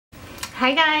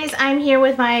Hi guys, I'm here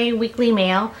with my weekly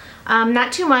mail.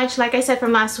 Not too much, like I said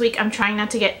from last week. I'm trying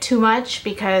not to get too much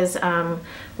because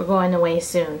we're going away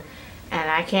soon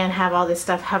and I can't have all this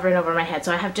stuff hovering over my head.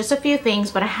 So I have just a few things,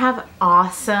 but I have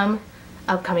awesome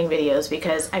upcoming videos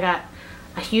because I got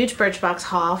a huge Birchbox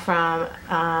haul from,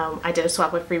 I did a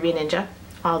swap with Freebie Ninja,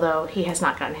 although he has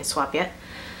not gotten his swap yet.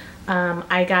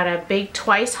 I got a big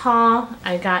Twice haul.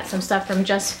 I got some stuff from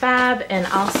Just Fab and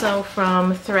also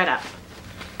from ThredUp.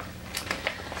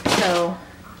 So,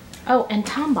 oh, and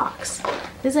Tombox.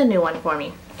 This is a new one for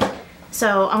me.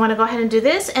 So I'm gonna go ahead and do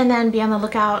this and then be on the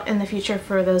lookout in the future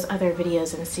for those other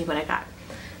videos and see what I got.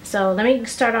 So let me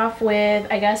start off with,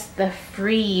 I guess, the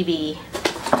freebie.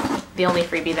 The only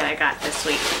freebie that I got this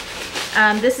week.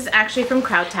 This is actually from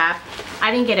CrowdTap. I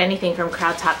didn't get anything from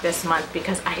CrowdTap this month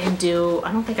because I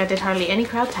don't think I did hardly any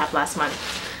CrowdTap last month.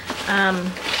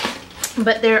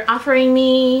 But they're offering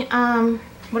me,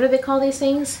 what do they call these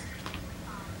things?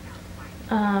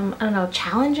 I don't know,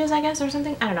 challenges, I guess, or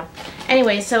something? I don't know.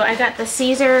 Anyway, so I got the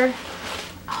Caesar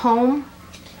home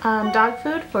dog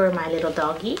food for my little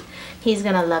doggy. He's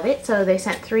gonna love it. So they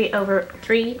sent three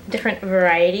different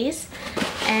varieties,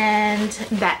 and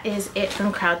that is it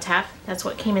from CrowdTap. That's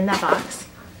what came in that box.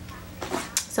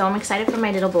 So I'm excited for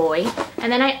my little boy.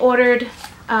 And then I ordered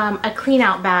a clean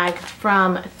out bag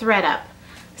from ThredUp.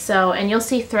 So, and you'll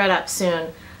see ThredUp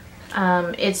soon.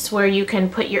 It's where you can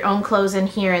put your own clothes in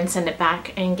here and send it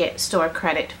back and get store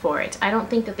credit for it. I don't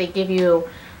think that they give you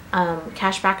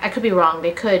cash back. I could be wrong.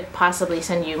 They could possibly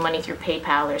send you money through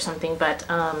PayPal or something, but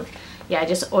yeah, I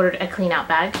just ordered a clean out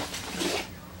bag.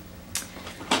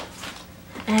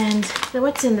 And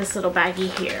what's in this little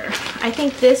baggie here? I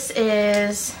think this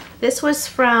was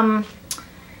from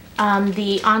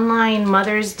the online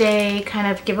Mother's Day kind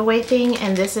of giveaway thing,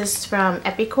 and this is from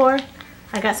Epicor.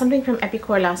 I got something from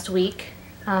Epicor last week,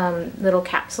 little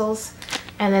capsules,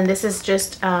 and then this is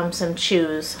just some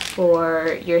chews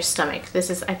for your stomach.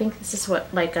 I think this is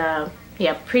what, like,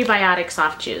 yeah, prebiotic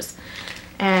soft chews,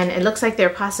 and it looks like they're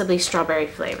possibly strawberry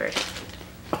flavored.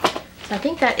 So I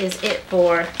think that is it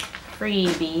for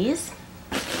freebies.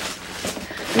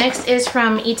 Next is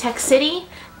from eTech City.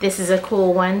 This is a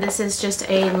cool one. This is just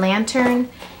a lantern,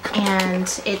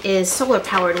 and it is solar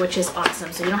powered, which is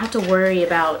awesome. So you don't have to worry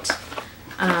about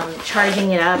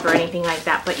charging it up or anything like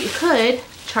that, but you could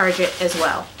charge it as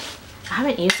well. I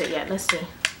haven't used it yet. Let's see.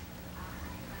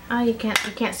 Oh, you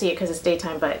can't see it because it's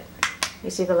daytime, but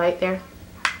you see the light there?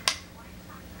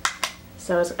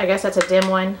 So I guess that's a dim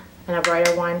one and a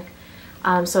brighter one.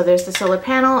 So there's the solar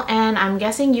panel, and I'm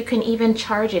guessing you can even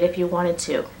charge it if you wanted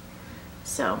to.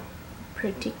 So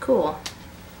pretty cool.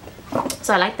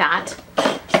 So I like that.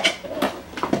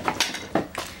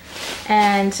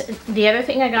 And the other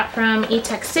thing I got from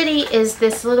eTech City is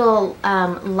this little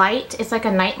light. It's like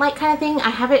a night light kind of thing. I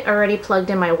have it already plugged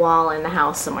in my wall in the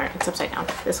house somewhere. It's upside down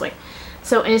this way.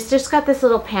 So it's just got this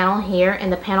little panel here, and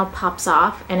the panel pops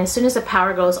off, and as soon as the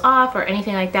power goes off or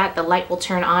anything like that, the light will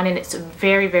turn on, and it's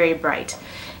very, very bright.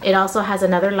 It also has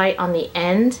another light on the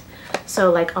end.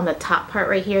 So like on the top part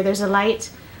right here, there's a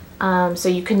light. So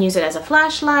you can use it as a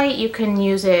flashlight. You can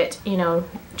use it, you know,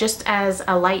 just as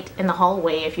a light in the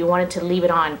hallway if you wanted to leave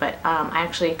it on, but I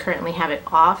actually currently have it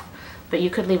off, but you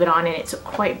could leave it on, and it's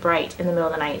quite bright in the middle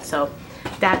of the night. So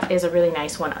that is a really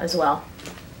nice one as well.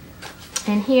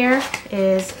 And here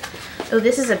is, oh,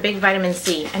 this is a big vitamin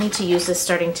C. I need to use this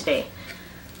starting today.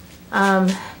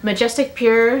 Majestic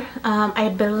Pure. I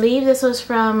believe this was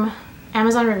from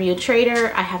Amazon Review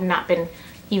Trader. I have not been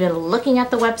even looking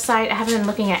at the website. I haven't been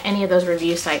looking at any of those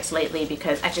review sites lately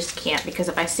because I just can't, because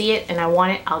if I see it and I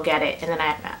want it, I'll get it, and then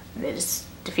it just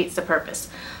defeats the purpose.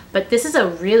 But this is a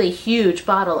really huge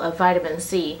bottle of vitamin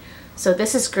C. So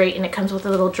this is great, and it comes with a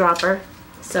little dropper.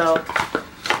 So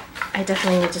I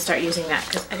definitely need to start using that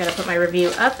because I gotta put my review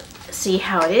up, see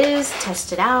how it is,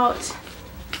 test it out.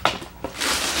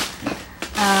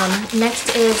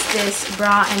 Next is this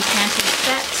bra and panty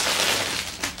set.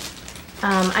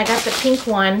 I got the pink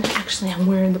one. Actually, I'm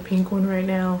wearing the pink one right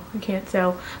now. I can't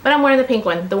tell, but I'm wearing the pink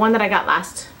one, the one that I got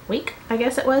last week, I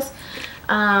guess it was.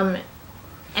 And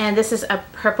this is a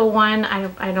purple one.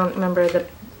 I don't remember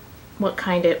what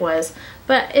kind it was,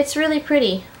 but it's really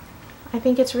pretty. I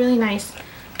think it's really nice.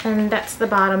 And that's the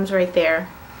bottoms right there.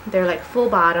 They're like full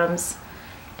bottoms,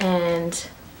 and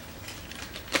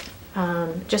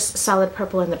just solid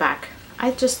purple in the back.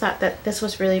 I just thought that this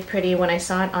was really pretty when I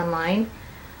saw it online.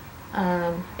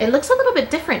 It looks a little bit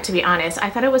different, to be honest. I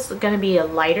thought it was going to be a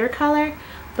lighter color,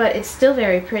 but it's still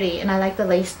very pretty, and I like the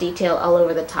lace detail all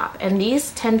over the top. And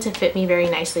these tend to fit me very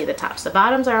nicely, the tops. The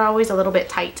bottoms are always a little bit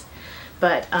tight,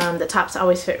 but the tops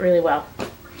always fit really well.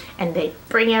 and they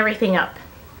bring everything up.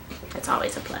 That's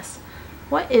always a plus.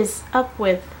 What is up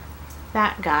with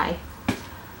that guy?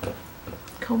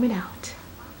 Comb it out.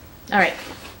 All right.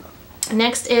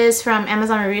 Next is from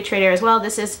Amazon Review Trader as well.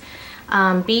 This is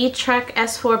B-Trek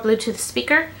S4 Bluetooth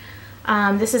speaker.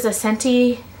 This is a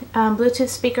Senti Bluetooth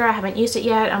speaker. I haven't used it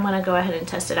yet. I'm gonna go ahead and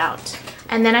test it out.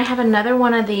 And then I have another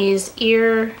one of these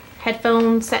ear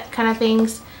headphone set kind of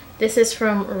things. This is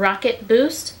from Rocket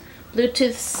Boost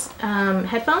Bluetooth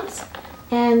headphones,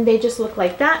 and they just look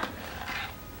like that.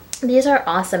 These are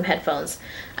awesome headphones.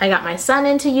 I got my son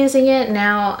into using it.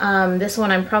 Now this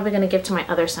one I'm probably going to give to my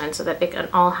other son so that they can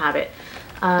all have it.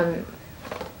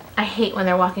 I hate when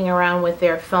they're walking around with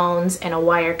their phones and a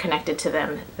wire connected to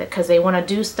them, because they want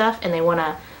to do stuff and they want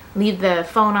to leave the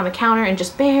phone on the counter and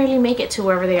just barely make it to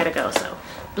wherever they gotta go. So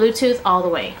Bluetooth all the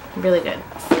way, really good.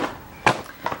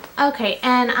 Okay,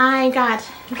 and I got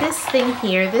this thing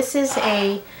here. This is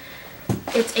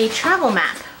it's a travel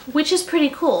map, which is pretty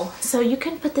cool. So you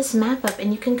can put this map up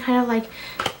and you can kind of like,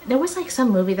 there was like some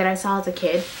movie that I saw as a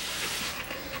kid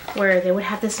where they would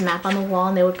have this map on the wall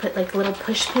and they would put like little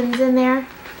push pins in there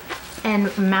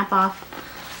and map off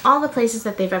all the places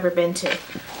that they've ever been to.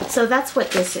 So that's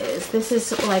what this is. This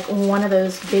is like one of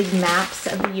those big maps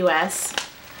of the US,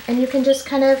 and you can just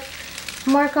kind of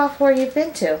mark off where you've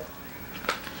been to.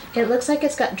 It looks like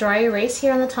it's got dry erase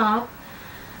here on the top.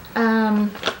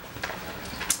 And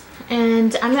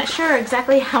I'm not sure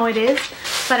exactly how it is,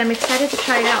 but I'm excited to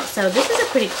try it out. So this is a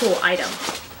pretty cool item.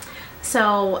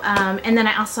 So, and then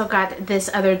I also got this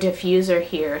other diffuser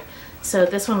here. So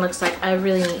this one looks like a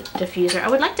really neat diffuser. I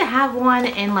would like to have one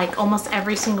in like almost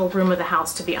every single room of the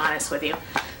house, to be honest with you.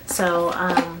 So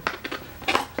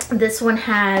this one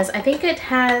has, I think it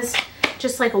has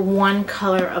just like one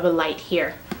color of a light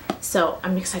here. So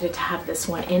I'm excited to have this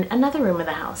one in another room of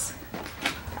the house.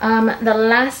 The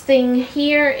last thing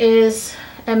here is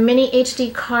a mini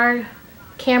HD card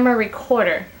camera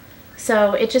recorder.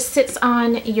 So it just sits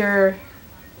on your,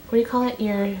 what do you call it,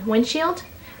 your windshield?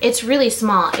 It's really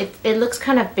small. It looks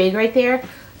kind of big right there,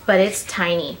 but it's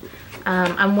tiny.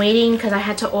 I'm waiting because I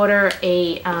had to order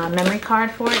a memory card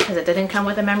for it because it didn't come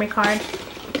with a memory card.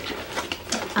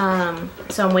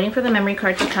 So I'm waiting for the memory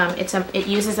card to come. It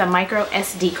uses a micro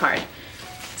SD card.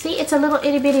 See, it's a little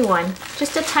itty bitty one.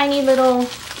 Just a tiny little,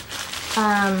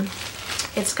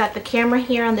 it's got the camera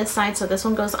here on this side, so this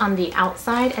one goes on the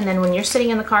outside, and then when you're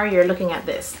sitting in the car, you're looking at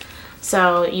this.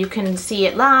 So you can see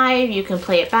it live, you can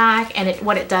play it back, and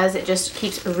what it does, it just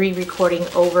keeps re-recording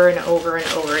over and over and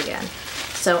over again.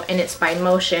 So, and it's by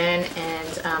motion,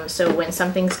 and so when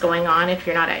something's going on, if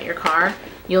you're not at your car,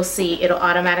 you'll see it'll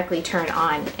automatically turn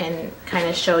on and kind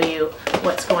of show you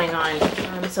what's going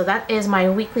on. So that is my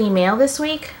weekly mail this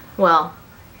week. Well,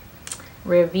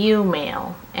 review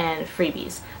mail and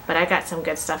freebies, but I got some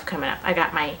good stuff coming up. I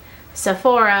got my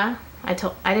Sephora. I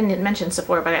didn't mention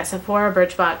Sephora, but I got Sephora,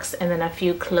 Birchbox, and then a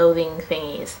few clothing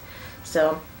thingies.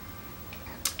 So,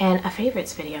 and a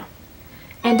favorites video.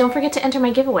 And don't forget to enter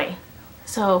my giveaway.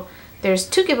 So there's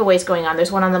 2 giveaways going on.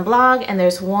 There's one on the blog, and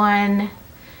there's one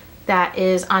that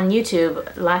is on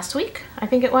YouTube last week, I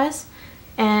think it was.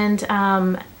 And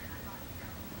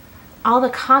all the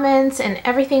comments and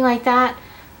everything like that,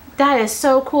 that is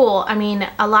so cool. I mean,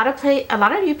 a lot of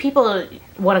you people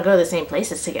want to go to the same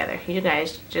places together. You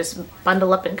guys just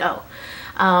bundle up and go.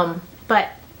 But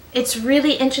it's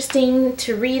really interesting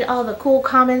to read all the cool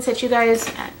comments that you guys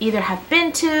either have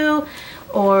been to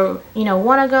or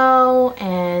want to go.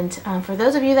 And for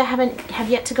those of you that have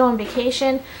yet to go on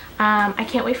vacation, I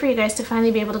can't wait for you guys to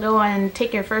finally be able to go and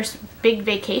take your first big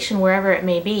vacation wherever it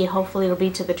may be. Hopefully it'll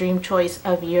be to the dream choice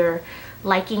of your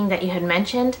liking that you had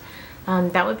mentioned.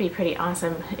 That would be pretty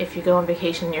awesome if you go on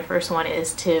vacation and your first one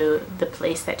is to the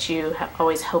place that you have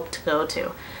always hoped to go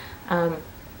to.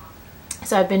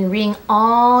 So I've been reading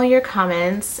all your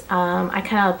comments. I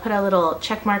kind of put a little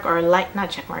check mark, or not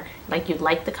check mark, like you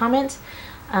liked the comment,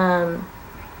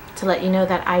 to let you know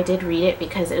that I did read it,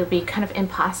 because it would be kind of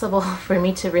impossible for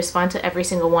me to respond to every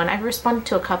single one. I've responded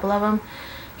to a couple of them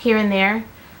here and there,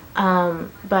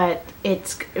 but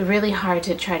it's really hard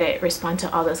to try to respond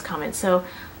to all those comments. So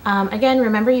again,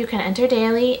 remember, you can enter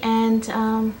daily, and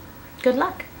good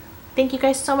luck. Thank you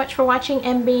guys so much for watching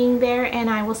and being there, and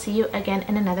I will see you again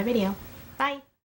in another video. Bye.